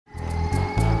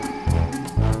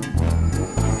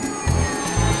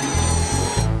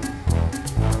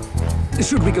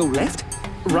Should we go left?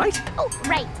 Right? Oh,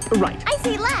 right. Right. I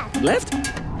say left. Left?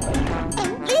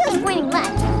 And Leo's pointing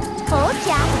left. Told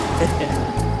ya.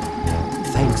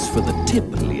 Thanks for the tip,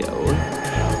 Leo.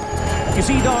 You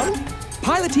see, Don,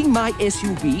 piloting my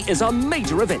SUV is a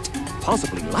major event.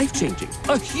 Possibly life-changing.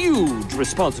 A huge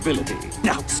responsibility.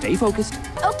 Now, stay focused.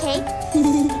 Okay.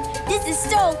 This is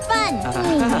so fun.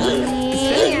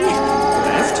 Steady.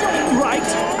 Left,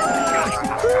 right.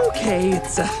 Okay,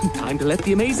 it's time to let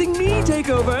the amazing me take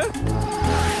over.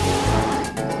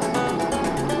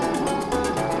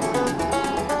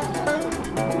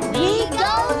 We go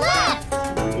left.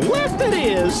 Left it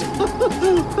is.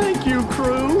 Thank you,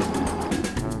 crew.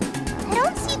 I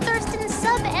don't see Thurston's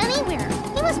sub anywhere.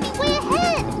 He must be way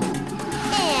ahead.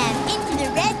 And into the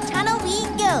red tunnel we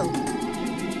go.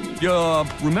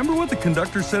 Remember what the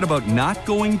conductor said about not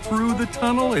going through the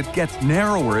tunnel? It gets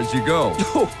narrower as you go.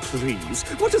 Oh, please.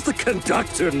 What does the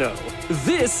conductor know?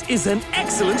 This is an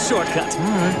excellent shortcut. All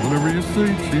right, whatever you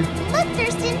say, Chief. Look,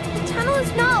 Thurston, the tunnel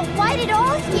is not wide at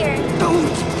all here.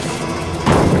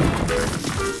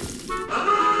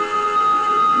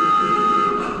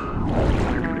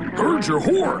 Heard your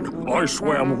horn. I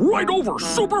swam right over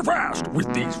super fast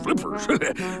with these flippers.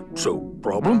 So,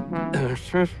 problem?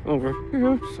 Over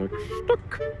here,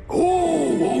 stuck.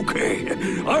 Oh, okay.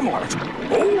 I'm on it.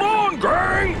 Hold on,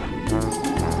 gang.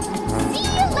 See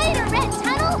you later, red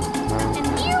tunnel. And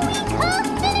here we come,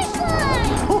 finish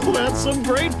line. Oh, that's some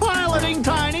great piloting,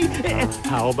 Tiny.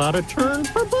 How about a turn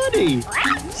for Buddy?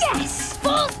 Yes!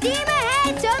 Full steam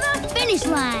ahead to the finish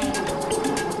line.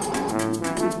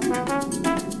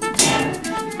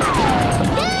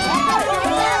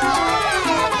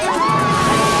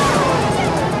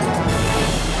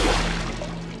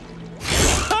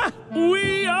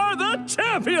 We are the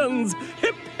champions!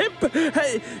 Hip, hip!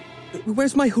 Hey,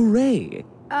 where's my hooray?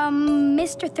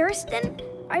 Mr. Thurston,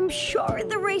 I'm sure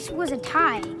the race was a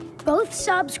tie. Both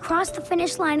subs crossed the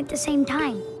finish line at the same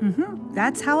time.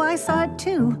 That's how I saw it,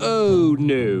 too. Oh,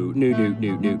 no.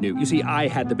 You see, I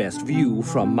had the best view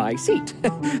from my seat.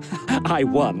 I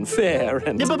won fair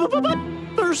and... But,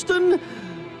 Thurston,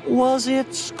 was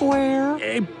it square?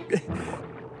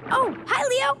 Oh, hi,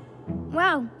 Leo.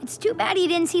 Wow, it's too bad you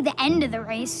didn't see the end of the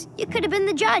race. You could have been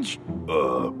the judge.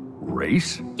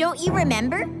 Race? Don't you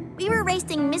remember? We were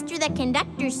racing Mr. the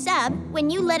Conductor's sub when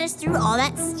you led us through all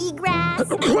that seagrass.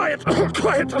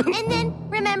 Quiet. And then,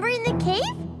 remember in the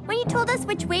cave? When you told us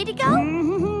which way to go?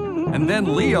 And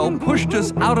then Leo pushed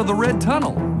us out of the red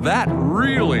tunnel. That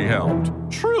really helped.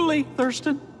 Truly,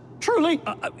 Thurston. Truly.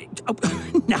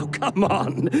 Now, come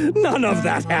on. None of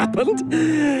that happened.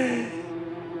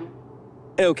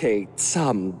 Okay,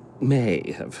 some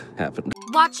may have happened.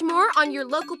 Watch more on your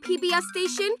local PBS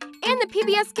station and the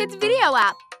PBS Kids video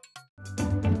app.